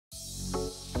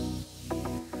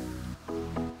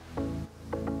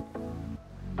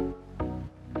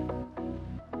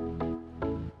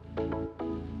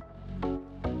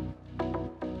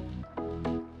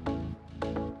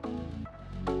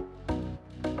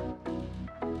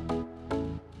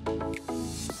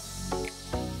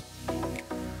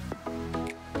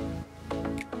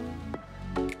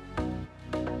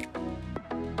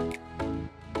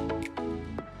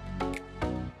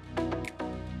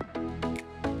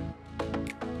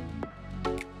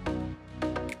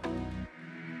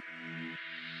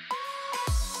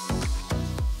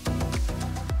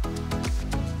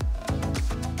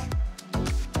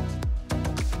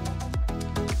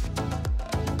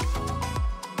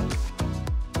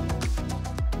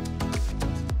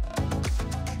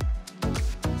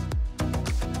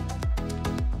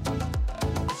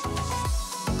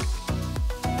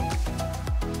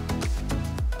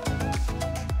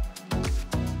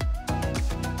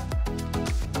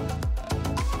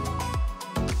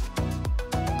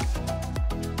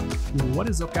What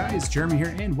is up, guys? Jeremy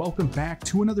here, and welcome back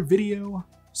to another video.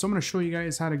 So I'm going to show you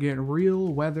guys how to get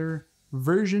Real Weather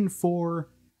version 4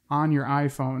 on your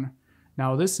iPhone.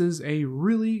 Now this is a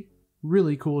really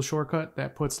cool shortcut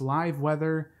that puts live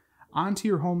weather onto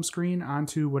your home screen,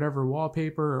 onto whatever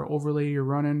wallpaper or overlay you're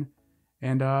running,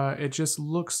 and it just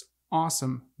looks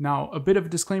awesome. Now, a bit of a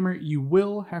disclaimer, you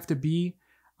will have to be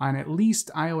on at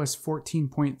least iOS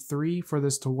 14.3 for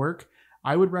this to work.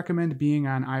 I would recommend being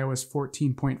on iOS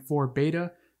 14.4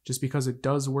 beta just because it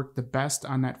does work the best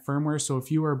on that firmware. So if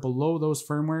you are below those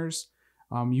firmwares,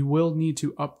 you will need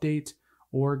to update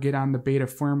or get on the beta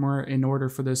firmware in order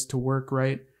for this to work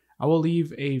right. I will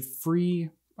leave a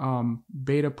free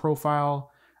beta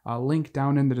profile link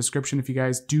down in the description if you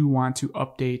guys do want to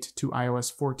update to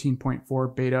iOS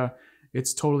 14.4 beta.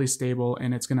 It's totally stable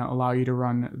and it's going to allow you to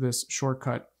run this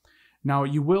shortcut. Now,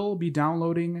 you will be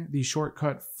downloading the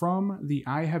shortcut from the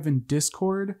iHEAVEN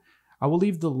Discord. I will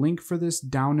leave the link for this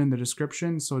down in the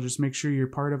description, so just make sure you're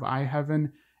part of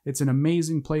iHEAVEN. It's an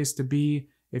amazing place to be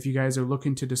if you guys are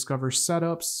looking to discover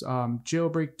setups,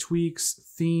 jailbreak tweaks,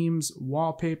 themes,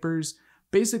 wallpapers,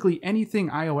 basically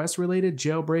anything iOS related,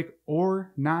 jailbreak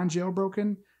or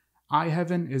non-jailbroken.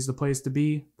 iHEAVEN is the place to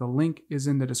be. The link is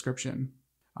in the description.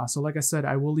 So like I said,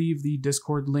 I will leave the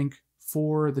Discord link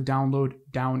for the download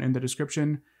down in the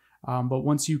description. But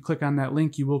once you click on that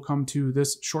link, you will come to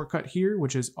this shortcut here,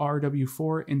 which is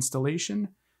RW4 installation.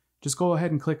 Just go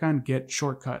ahead and click on Get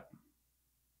Shortcut.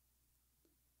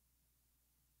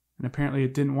 And apparently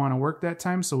it didn't want to work that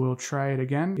time, so we'll try it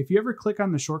again. If you ever click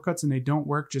on the shortcuts and they don't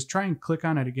work, just try and click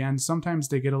on it again. Sometimes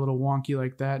they get a little wonky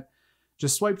like that.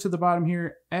 Just swipe to the bottom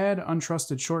here, add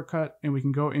untrusted shortcut, and we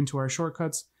can go into our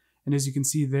shortcuts. And as you can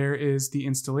see, there is the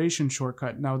installation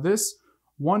shortcut. Now this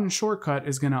one shortcut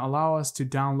is going to allow us to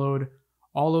download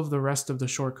all of the rest of the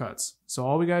shortcuts. So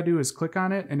all we got to do is click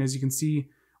on it. And as you can see,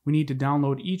 we need to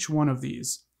download each one of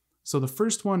these. So the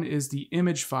first one is the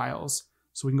image files.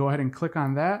 So we can go ahead and click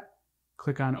on that.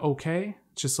 Click on OK.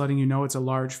 It's just letting you know it's a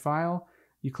large file.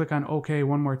 You click on OK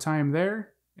one more time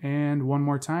there and one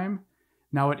more time.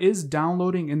 Now it is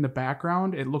downloading in the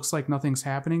background. It looks like nothing's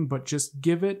happening, but just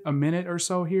give it a minute or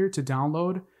so here to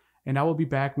download, and I will be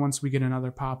back once we get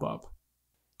another pop-up.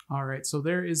 All right, so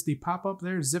there is the pop-up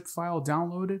there, zip file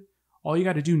downloaded. All you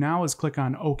got to do now is click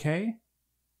on OK,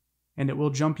 and it will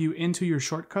jump you into your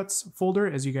shortcuts folder.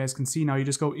 As you guys can see, now you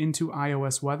just go into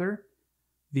iOS Weather,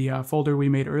 the folder we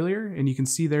made earlier, and you can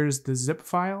see there's the zip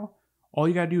file. All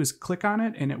you got to do is click on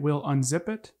it, and it will unzip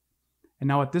it. And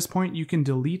now at this point, you can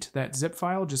delete that zip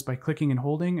file just by clicking and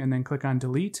holding and then click on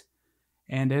delete.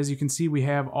 And as you can see, we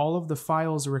have all of the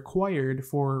files required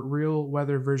for Real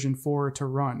Weather version 4 to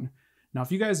run. Now,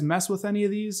 if you guys mess with any of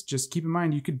these, just keep in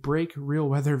mind you could break Real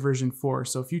Weather version 4.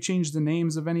 So if you change the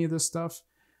names of any of this stuff,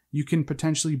 you can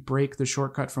potentially break the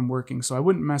shortcut from working. So I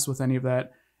wouldn't mess with any of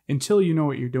that until you know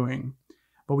what you're doing.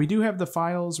 But we do have the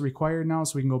files required now,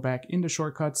 so we can go back into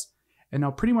shortcuts. And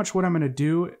now pretty much what I'm going to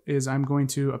do is I'm going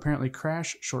to apparently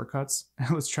crash shortcuts.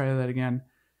 Let's try that again.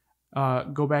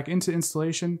 Go back into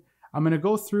installation. I'm going to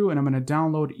go through and I'm going to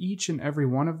download each and every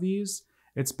one of these.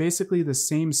 It's basically the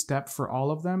same step for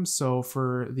all of them. So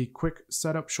for the quick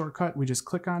setup shortcut, we just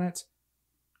click on it.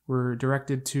 We're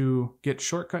directed to get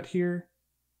shortcut here.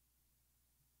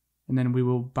 And then we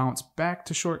will bounce back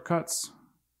to shortcuts.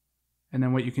 And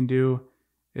then what you can do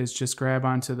is just grab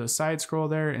onto the side scroll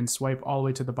there and swipe all the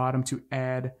way to the bottom to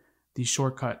add the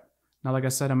shortcut. Now, like I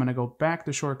said, I'm going to go back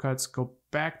to shortcuts, go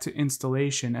back to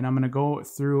installation, and I'm going to go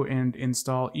through and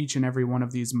install each and every one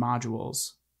of these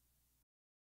modules.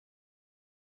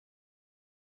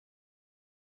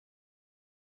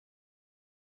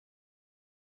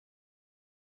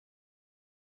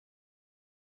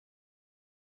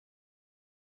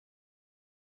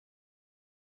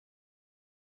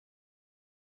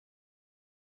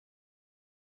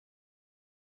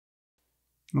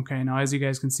 Okay, now as you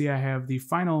guys can see, I have the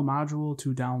final module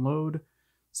to download.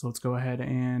 So let's go ahead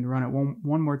and run it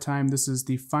one more time. This is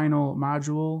the final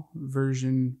module,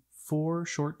 version 4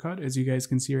 shortcut, as you guys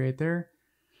can see right there.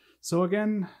 So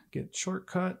again, get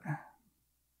shortcut.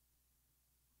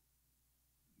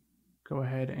 Go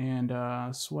ahead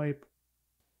and swipe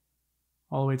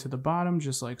all the way to the bottom,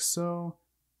 just like so.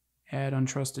 Add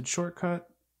untrusted shortcut.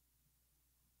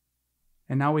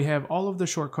 And now we have all of the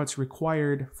shortcuts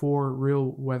required for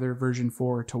Real Weather version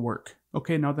 4 to work.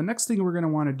 Okay, now the next thing we're going to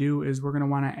want to do is we're going to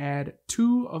want to add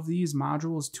 2 of these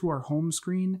modules to our home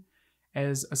screen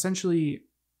as essentially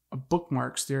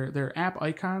bookmarks. They're app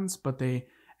icons, but they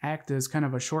act as kind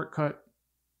of a shortcut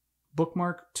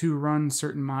bookmark to run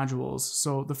certain modules.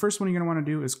 So the first one you're going to want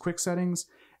to do is quick settings,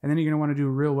 and then you're going to want to do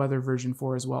Real Weather version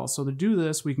 4 as well. So to do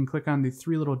this, we can click on the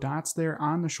 3 little dots there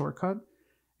on the shortcut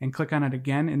and click on it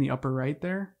again in the upper right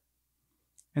there.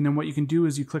 And then what you can do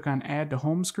is you click on Add to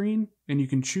Home Screen, and you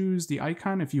can choose the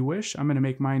icon if you wish. I'm going to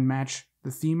make mine match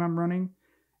the theme I'm running.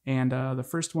 And the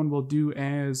first one we'll do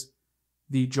as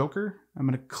the Joker. I'm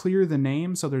going to clear the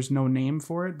name so there's no name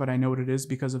for it, but I know what it is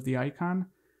because of the icon.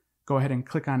 Go ahead and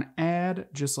click on Add,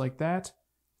 just like that.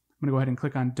 I'm going to go ahead and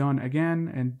click on Done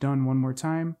again, and Done one more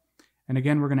time. And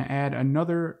again, we're going to add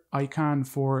another icon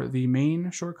for the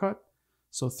main shortcut.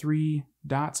 So 3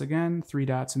 dots again, 3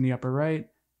 dots in the upper right.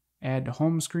 Add to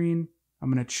home screen.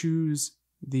 I'm going to choose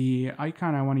the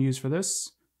icon I want to use for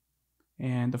this.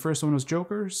 And the first one was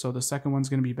Joker, so the second one's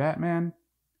going to be Batman.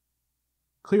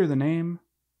 Clear the name,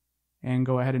 and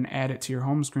go ahead and add it to your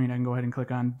home screen. I can go ahead and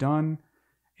click on Done,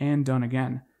 and Done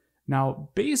again. Now,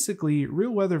 basically,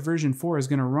 Real Weather version 4 is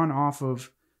going to run off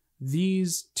of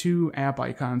these 2 app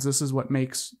icons. This is what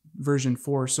makes version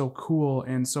 4 so cool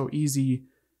and so easy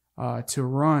to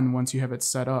run once you have it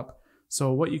set up.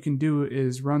 So what you can do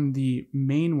is run the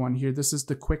main one here. This is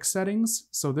the quick settings.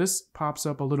 So this pops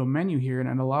up a little menu here, and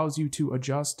it allows you to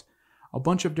adjust a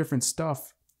bunch of different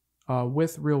stuff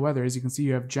with Real Weather. As you can see,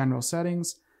 you have general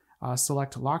settings,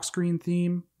 select lock screen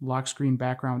theme, lock screen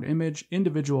background image,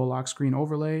 individual lock screen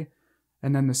overlay,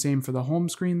 and then the same for the home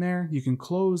screen there. You can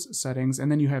close settings,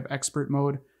 and then you have expert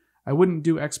mode. I wouldn't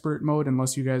do expert mode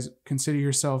unless you guys consider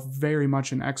yourself very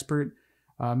much an expert.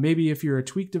 Maybe if you're a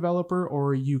tweak developer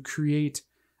or you create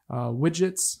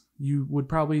widgets, you would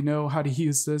probably know how to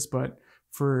use this, but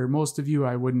for most of you,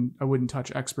 I wouldn't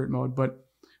touch expert mode. But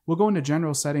we'll go into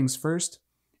general settings first,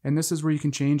 and this is where you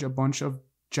can change a bunch of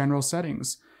general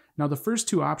settings. Now, the first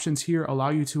 2 options here allow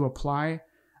you to apply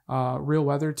Real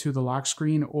Weather to the lock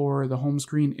screen or the home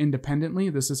screen independently.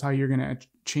 This is how you're going to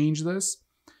change this.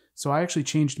 So I actually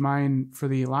changed mine for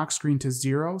the lock screen to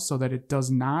 0 so that it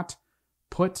does not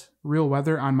put Real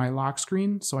Weather on my lock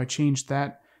screen. So I changed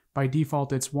that. By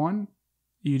default, it's 1.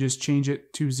 You just change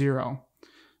it to 0.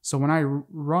 So when I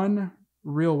run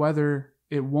Real Weather,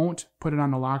 it won't put it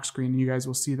on the lock screen, and you guys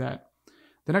will see that.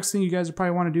 The next thing you guys will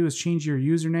probably want to do is change your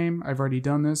username. I've already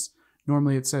done this.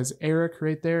 Normally it says Eric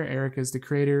right there. Eric is the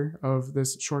creator of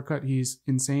this shortcut. He's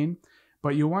insane.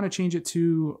 But you'll want to change it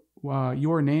to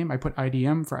your name. I put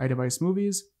IDM for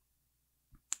iDeviceMovies.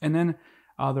 And then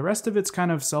the rest of it's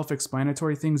kind of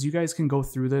self-explanatory things. You guys can go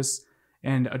through this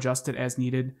and adjust it as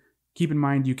needed. Keep in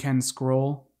mind you can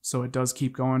scroll, so it does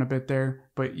keep going a bit there,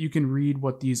 but you can read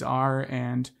what these are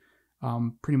and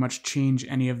pretty much change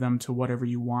any of them to whatever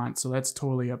you want. So that's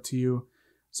totally up to you.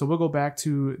 So we'll go back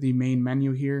to the main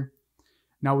menu here.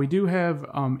 Now we do have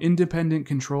independent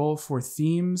control for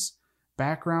themes,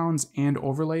 backgrounds, and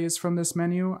overlays from this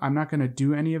menu. I'm not going to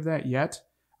do any of that yet.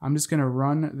 I'm just going to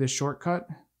run this shortcut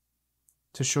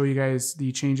to show you guys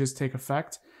the changes take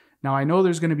effect. Now I know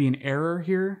there's going to be an error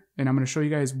here, and I'm going to show you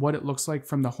guys what it looks like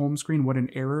from the home screen, what an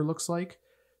error looks like.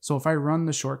 So if I run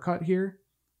the shortcut here,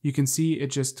 you can see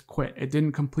it just quit. It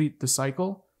didn't complete the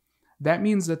cycle. That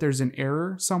means that there's an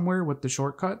error somewhere with the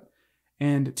shortcut,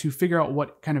 and to figure out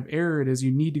what kind of error it is,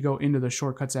 you need to go into the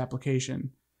shortcuts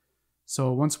application.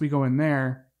 So once we go in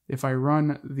there, if I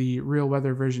run the Real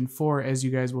Weather version 4, as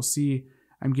you guys will see,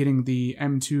 I'm getting the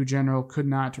M2 general could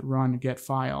not run get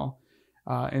file.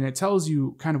 And it tells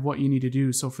you kind of what you need to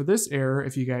do. So for this error,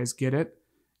 if you guys get it,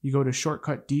 you go to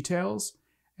shortcut details,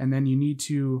 and then you need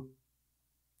to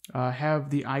have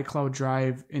the iCloud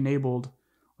drive enabled.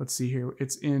 Let's see here.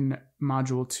 It's in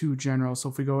module 2 general. So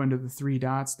if we go into the 3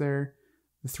 dots there,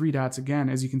 the 3 dots again,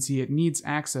 as you can see, it needs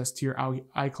access to your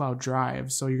iCloud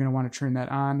drive. So you're going to want to turn that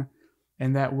on,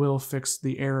 and that will fix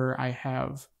the error I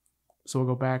have. So we'll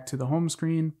go back to the home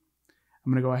screen.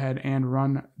 I'm going to go ahead and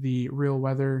run the Real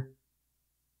Weather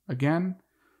again.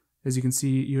 As you can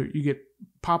see, you get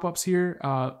pop-ups here.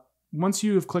 Once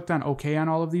you have clicked on OK on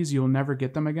all of these, you'll never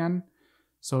get them again.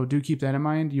 So do keep that in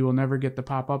mind. You will never get the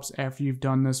pop-ups after you've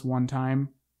done this one time.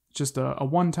 It's just a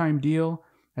one-time deal.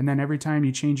 And then every time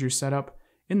you change your setup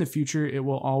in the future, it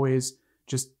will always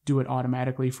just do it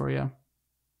automatically for you.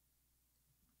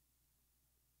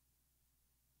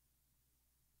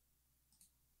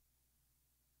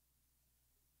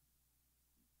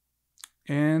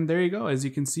 And there you go. As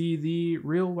you can see, the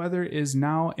Real Weather is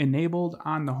now enabled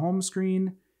on the home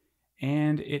screen,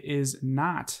 and it is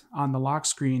not on the lock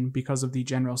screen because of the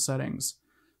general settings.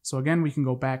 So again, we can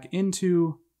go back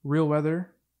into Real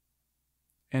Weather,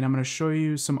 and I'm going to show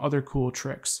you some other cool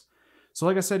tricks. So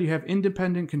like I said, you have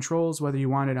independent controls, whether you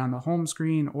want it on the home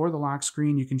screen or the lock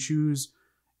screen. You can choose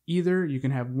either. You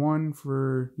can have one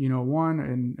for, one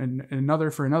and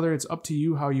another for another. It's up to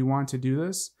you how you want to do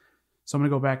this. So I'm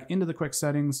going to go back into the quick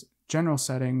settings, general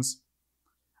settings,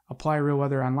 apply real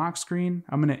weather on lock screen.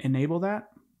 I'm going to enable that.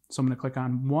 So I'm going to click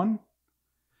on 1.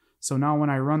 So now when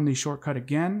I run the shortcut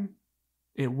again,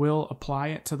 it will apply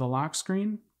it to the lock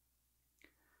screen.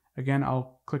 Again,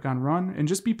 I'll click on run and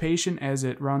just be patient as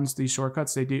it runs these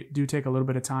shortcuts. They do take a little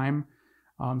bit of time.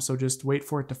 So just wait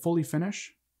for it to fully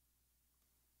finish.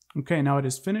 Okay, now it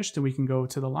is finished and we can go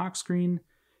to the lock screen.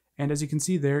 And as you can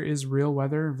see, there is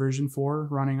RealWeather version 4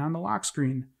 running on the lock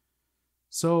screen.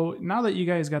 So now that you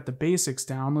guys got the basics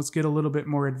down, let's get a little bit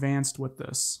more advanced with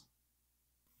this.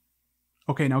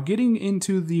 Okay, now getting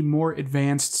into the more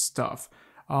advanced stuff.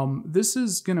 This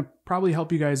is going to probably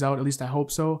help you guys out, at least I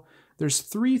hope so. There's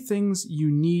 3 things you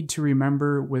need to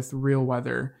remember with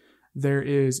RealWeather. There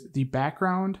is the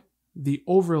background, the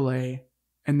overlay,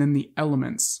 and then the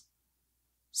elements.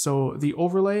 So the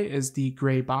overlay is the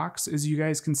gray box, as you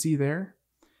guys can see there.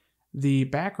 The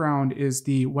background is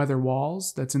the weather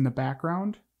walls that's in the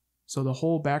background. So the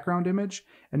whole background image.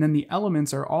 And then the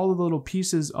elements are all the little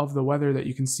pieces of the weather that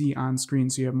you can see on screen.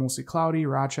 So you have mostly cloudy,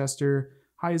 Rochester,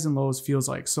 highs and lows, feels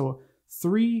like. So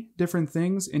 3 different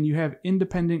things, and you have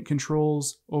independent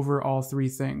controls over all 3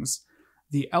 things.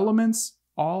 The elements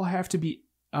all have to be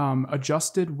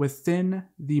adjusted within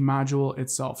the module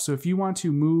itself. So if you want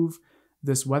to move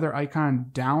this weather icon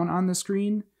down on the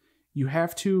screen, you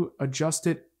have to adjust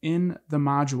it in the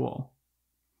module.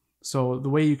 So the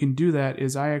way you can do that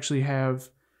is I actually have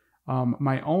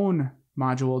my own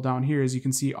module down here. As you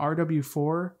can see,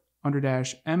 RW4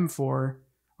 _M4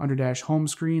 _home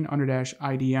screen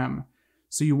 _IDM.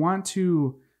 So you want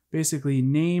to basically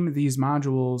name these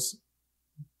modules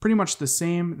pretty much the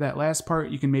same. That last part,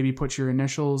 you can maybe put your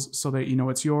initials so that you know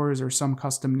it's yours or some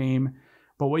custom name.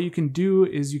 But what you can do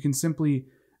is you can simply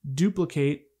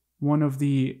duplicate one of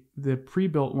the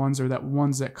pre-built ones, or that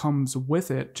ones that comes with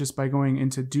it, just by going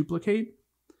into duplicate.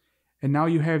 And now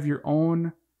you have your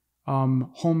own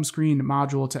home screen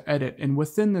module to edit. And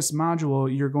within this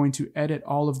module, you're going to edit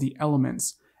all of the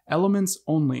elements. Elements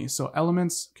only. So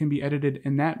elements can be edited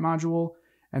in that module,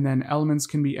 and then elements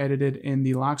can be edited in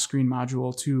the lock screen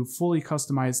module to fully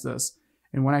customize this.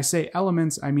 And when I say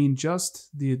elements, I mean just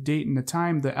the date and the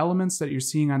time, the elements that you're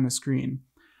seeing on the screen.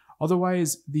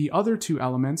 Otherwise, the other 2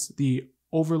 elements, the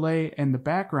overlay and the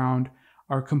background,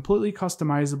 are completely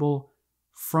customizable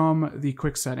from the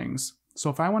quick settings. So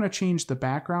if I want to change the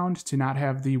background to not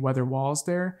have the weather walls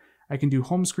there, I can do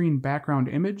home screen background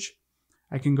image.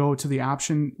 I can go to the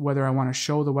option whether I want to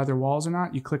show the weather walls or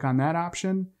not. You click on that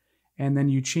option, and then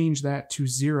you change that to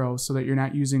 0 so that you're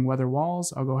not using weather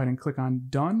walls. I'll go ahead and click on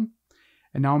done.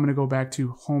 And now I'm going to go back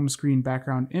to home screen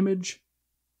background image.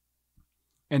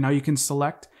 And now you can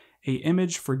select a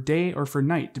image for day or for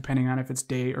night, depending on if it's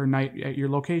day or night at your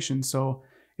location. So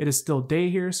it is still day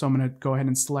here, so I'm going to go ahead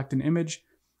and select an image.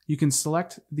 You can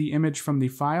select the image from the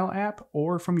File app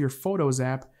or from your Photos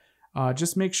app.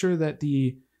 Just make sure that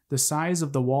the size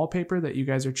of the wallpaper that you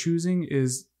guys are choosing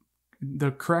is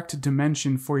the correct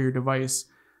dimension for your device.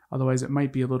 Otherwise, it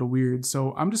might be a little weird.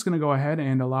 So I'm just going to go ahead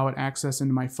and allow it access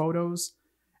into my photos.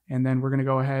 And then we're going to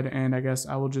go ahead and I guess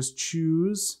I will just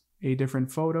choose a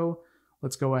different photo.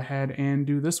 Let's go ahead and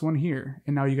do this one here.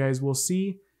 And now you guys will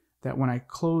see that when I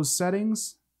close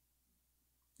settings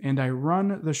and I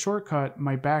run the shortcut,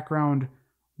 my background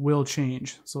will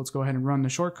change. So let's go ahead and run the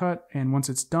shortcut. And once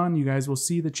it's done, you guys will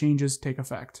see the changes take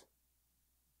effect.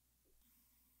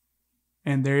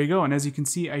 And there you go. And as you can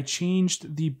see, I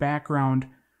changed the background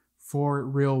for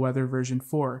RealWeather version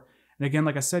 4. And again,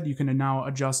 like I said, you can now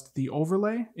adjust the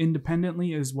overlay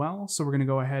independently as well. So we're going to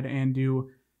go ahead and do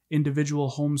individual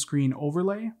home screen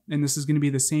overlay. And this is going to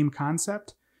be the same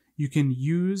concept. You can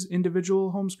use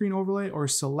individual home screen overlay or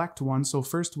select one. So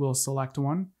first we'll select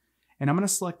one. And I'm going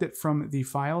to select it from the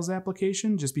Files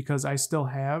application just because I still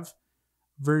have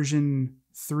version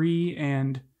 3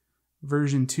 and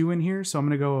version 2 in here. So I'm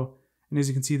going to go, and as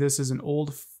you can see, this is an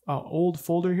old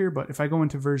folder here. But if I go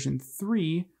into version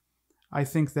 3, I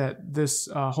think that this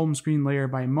home screen layer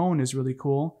by Moan is really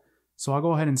cool. So I'll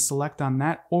go ahead and select on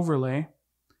that overlay.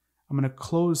 I'm going to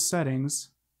close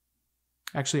settings.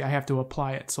 Actually, I have to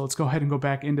apply it. So let's go ahead and go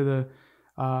back into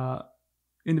the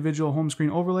individual home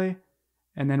screen overlay.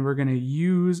 And then we're going to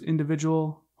use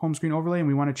individual home screen overlay. And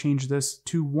we want to change this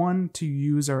to 1 to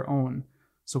use our own.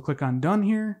 So click on done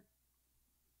here.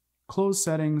 Close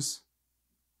settings.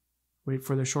 Wait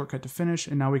for the shortcut to finish.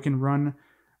 And now we can run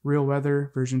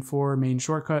RealWeather version 4 main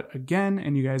shortcut again,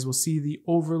 and you guys will see the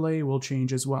overlay will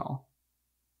change as well.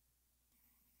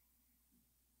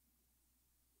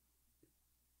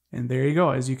 And there you go.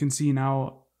 As you can see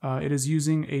now, it is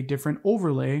using a different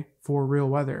overlay for real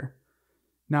weather.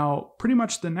 Now, pretty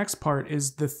much the next part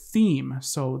is the theme.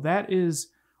 So that is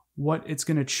what it's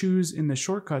going to choose in the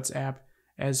Shortcuts app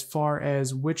as far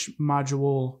as which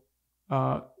module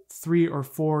 3 or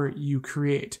 4 you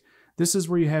create. This is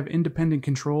where you have independent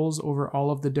controls over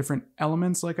all of the different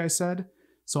elements, like I said.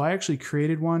 So I actually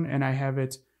created one and I have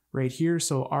it right here.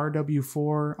 So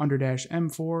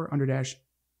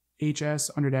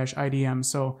RW4_M4_HS_IDM.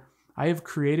 So I have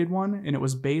created one and it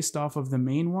was based off of the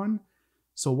main one.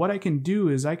 So what I can do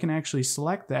is I can actually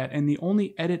select that, and the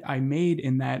only edit I made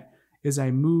in that is I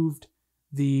moved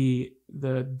the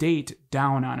date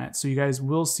down on it. So you guys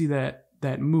will see that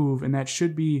move, and that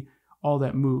should be all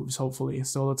that moves, hopefully.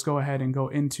 So let's go ahead and go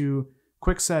into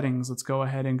quick settings. Let's go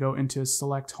ahead and go into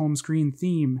select home screen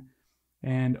theme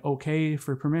and OK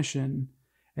for permission.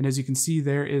 And as you can see,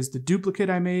 there is the duplicate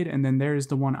I made, and then there is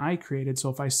the one I created. So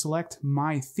if I select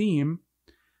my theme,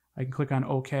 I can click on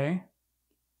OK,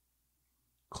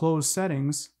 close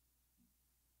settings,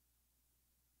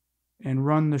 and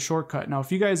run the shortcut. Now,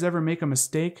 if you guys ever make a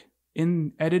mistake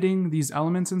in editing these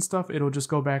elements and stuff, it'll just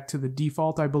go back to the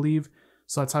default, I believe.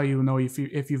 So that's how you know if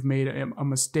you've made a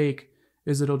mistake,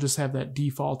 is it'll just have that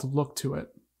default look to it.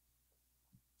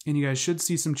 And you guys should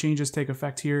see some changes take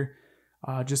effect here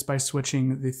just by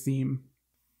switching the theme.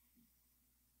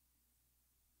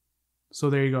 So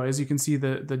there you go. As you can see,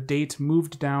 the date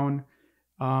moved down,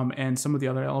 and some of the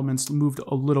other elements moved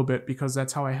a little bit because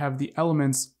that's how I have the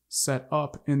elements set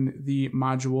up in the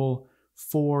module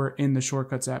 4 in the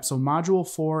Shortcuts app. So module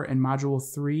 4 and module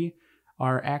 3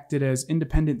 are acted as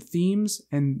independent themes,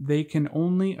 and they can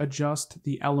only adjust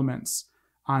the elements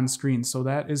on screen. So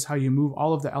that is how you move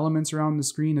all of the elements around the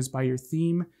screen, is by your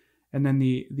theme. And then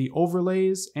the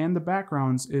overlays and the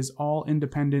backgrounds is all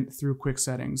independent through quick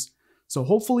settings. So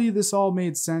hopefully this all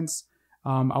made sense.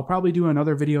 I'll probably do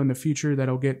another video in the future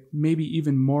that'll get maybe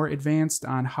even more advanced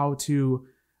on how to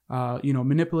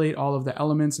manipulate all of the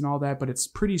elements and all that, but it's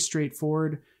pretty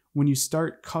straightforward. When you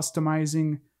start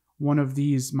customizing one of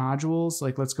these modules,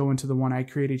 like let's go into the one I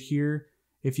created here.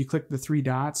 If you click the 3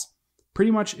 dots,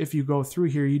 pretty much if you go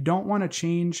through here, you don't want to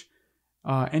change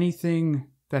anything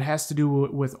that has to do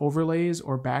with overlays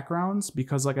or backgrounds,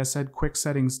 because like I said, quick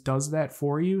settings does that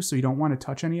for you. So you don't want to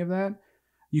touch any of that.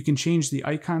 You can change the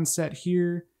icon set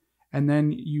here, and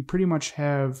then you pretty much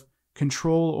have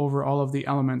control over all of the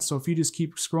elements. So if you just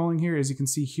keep scrolling here, as you can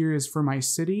see here is for my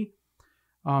city.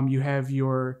 You have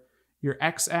your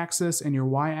x-axis and your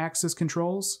y-axis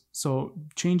controls. So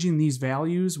changing these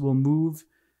values will move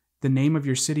the name of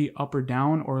your city up or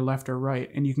down or left or right.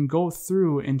 And you can go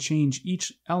through and change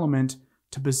each element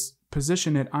to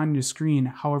position it on your screen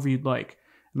however you'd like.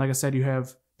 And like I said, you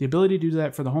have the ability to do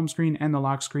that for the home screen and the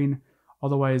lock screen.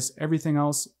 Otherwise, everything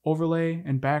else, overlay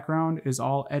and background, is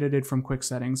all edited from quick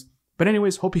settings. But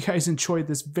anyways, hope you guys enjoyed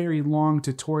this very long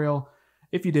tutorial.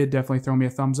 If you did, definitely throw me a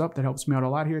thumbs up. That helps me out a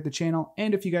lot here at the channel.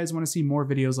 And if you guys want to see more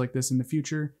videos like this in the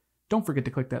future, don't forget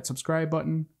to click that subscribe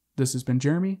button. This has been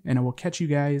Jeremy, and I will catch you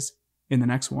guys in the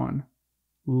next one.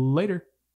 Later.